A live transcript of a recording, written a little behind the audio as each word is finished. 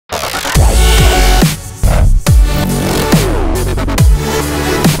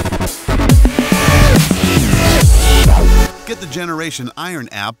third-generation Iron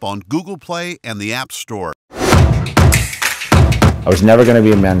app on Google Play and the App Store. I was never going to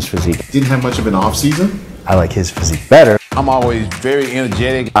be a men's physique. Didn't have much of an off-season. I like his physique better. I'm always very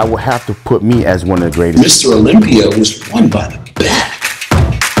energetic. I will have to put me as one of the greatest. Mr. Olympia was won by the back.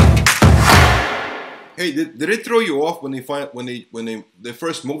 Hey, did it throw you off when they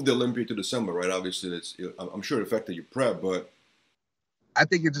first moved the Olympia to December? Right, obviously, I'm sure it affected your prep, but I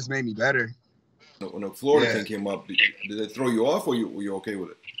think it just made me better. When the Florida thing came up, did it throw you off, or were you okay with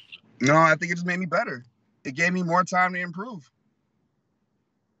it? No, I think it just made me better. It gave me more time to improve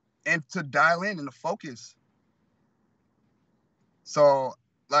and to dial in and to focus. So,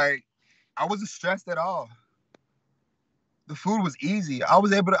 like, I wasn't stressed at all. The food was easy. I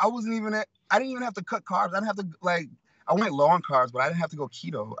didn't even have to cut carbs. I didn't have to, like, I went low on carbs, but I didn't have to go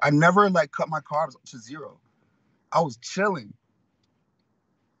keto. I never, like, cut my carbs to zero. I was chilling.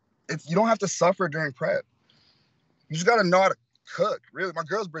 You don't have to suffer during prep. You just got to know how to cook. Really, my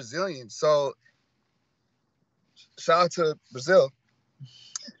girl's Brazilian, so shout out to Brazil.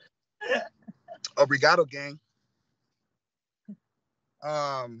 Obrigado, gang.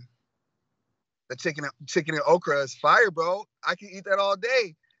 The chicken and okra is fire, bro. I can eat that all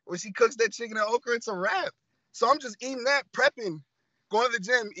day. When she cooks that chicken and okra, it's a wrap. So I'm just eating that, prepping, going to the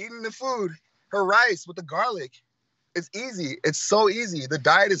gym, eating the food, her rice with the garlic. It's easy. It's so easy. The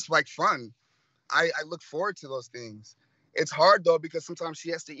diet is like fun. I look forward to those things. It's hard though, because sometimes she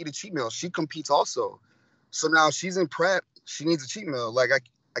has to eat a cheat meal. She competes also. So now she's in prep. She needs a cheat meal. Like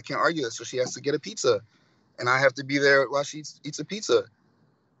I can't argue it. So she has to get a pizza. And I have to be there while she eats a pizza.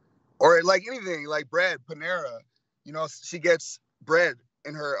 Or like anything, like bread, Panera. You know, she gets bread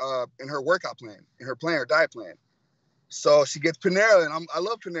in her workout plan, in her plan, her diet plan. So she gets Panera, and I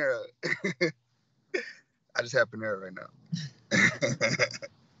love Panera. I just have Panera right now.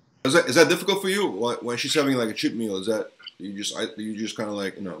 Is that difficult for you when she's having like a cheat meal? Is that you just kind of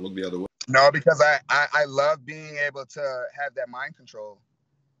like look the other way? No, because I love being able to have that mind control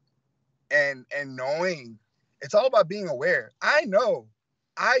and knowing. It's all about being aware. I know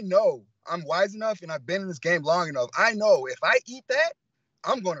I'm wise enough and I've been in this game long enough. I know if I eat that,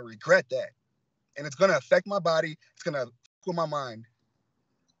 I'm going to regret that. And it's going to affect my body. It's going to fuck with my mind.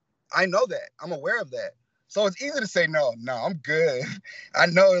 I know that. I'm aware of that. So it's easy to say, no, I'm good. I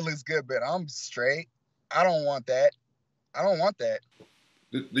know it looks good, but I'm straight. I don't want that.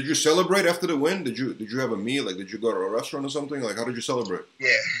 Did you celebrate after the win? Did you have a meal? Like, did you go to a restaurant or something? Like, how did you celebrate?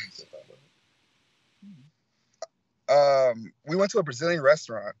 Yeah. We went to a Brazilian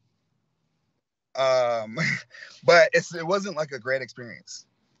restaurant. But it wasn't like a great experience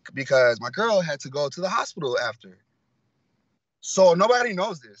because my girl had to go to the hospital after. So nobody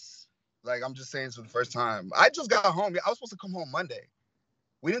knows this. Like, I'm just saying this for the first time. I just got home. I was supposed to come home Monday.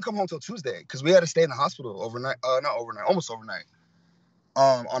 We didn't come home till Tuesday because we had to stay in the hospital overnight. Not overnight, almost overnight.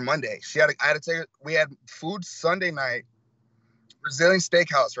 On Monday, I had to take her. We had food Sunday night, Brazilian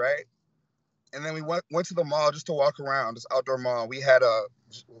steakhouse, right? And then we went to the mall just to walk around, this outdoor mall. We had what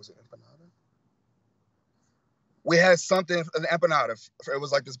was it, empanada? We had something, an empanada. It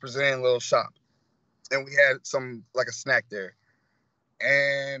was like this Brazilian little shop. And we had like a snack there.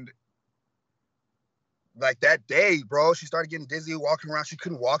 And like that day, bro, she started getting dizzy, walking around. She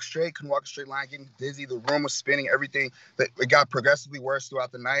couldn't walk a straight line, getting dizzy. The room was spinning, everything. It got progressively worse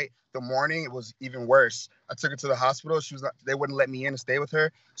throughout the night. The morning, it was even worse. I took her to the hospital. They wouldn't let me in and stay with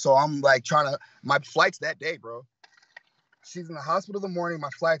her. So I'm like my flight's that day, bro. She's in the hospital in the morning. My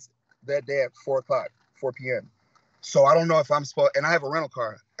flight's that day at 4 p.m. So I don't know if I'm supposed, and I have a rental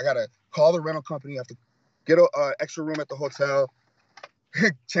car. I got to call the rental company. I have to get an extra room at the hotel,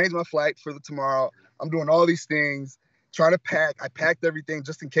 change my flight for tomorrow. I'm doing all these things, trying to pack. I packed everything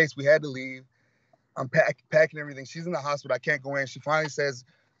just in case we had to leave. I'm packing everything. She's in the hospital. I can't go in. She finally says,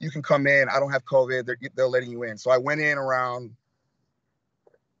 you can come in. I don't have COVID. They're letting you in. So I went in around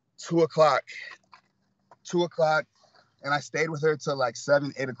 2 o'clock. 2 o'clock. And I stayed with her till like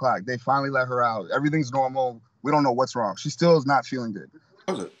 7, 8 o'clock. They finally let her out. Everything's normal. We don't know what's wrong. She still is not feeling good.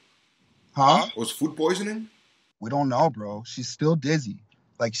 What was it? Huh? Was food poisoning? We don't know, bro. She's still dizzy.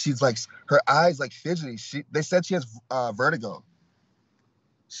 Like, she's like, her eyes like fidgety. They said she has vertigo.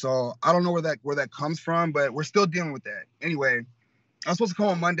 So I don't know where that comes from, but we're still dealing with that. Anyway, I was supposed to come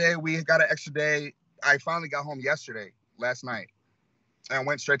on Monday. We got an extra day. I finally got home last night. And I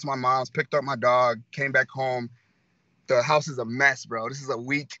went straight to my mom's, picked up my dog, came back home. The house is a mess, bro. This is a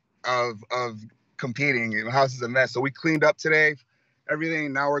week of competing, and the house is a mess. So we cleaned up today,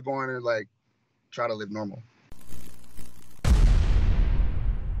 everything. Now we're going to like try to live normal.